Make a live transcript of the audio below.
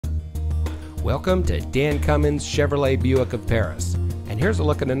Welcome to Dan Cummins Chevrolet Buick of Paris. And here's a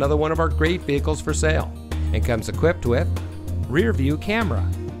look at another one of our great vehicles for sale. And comes equipped with rear view camera,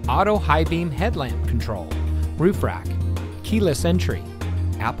 auto high beam headlamp control, roof rack, keyless entry,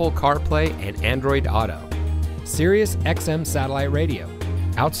 Apple CarPlay and Android Auto, Sirius XM satellite radio,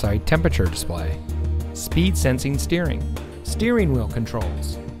 outside temperature display, speed sensing steering wheel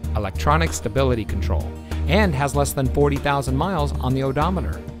controls, electronic stability control, and has less than 40,000 miles on the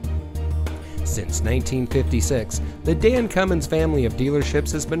odometer. Since 1956, the Dan Cummins family of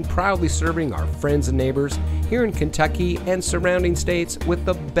dealerships has been proudly serving our friends and neighbors here in Kentucky and surrounding states with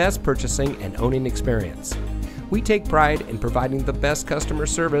the best purchasing and owning experience. We take pride in providing the best customer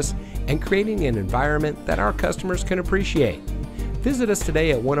service and creating an environment that our customers can appreciate. Visit us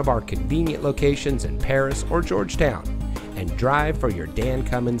today at one of our convenient locations in Paris or Georgetown and drive for your Dan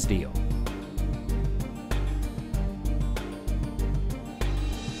Cummins deal.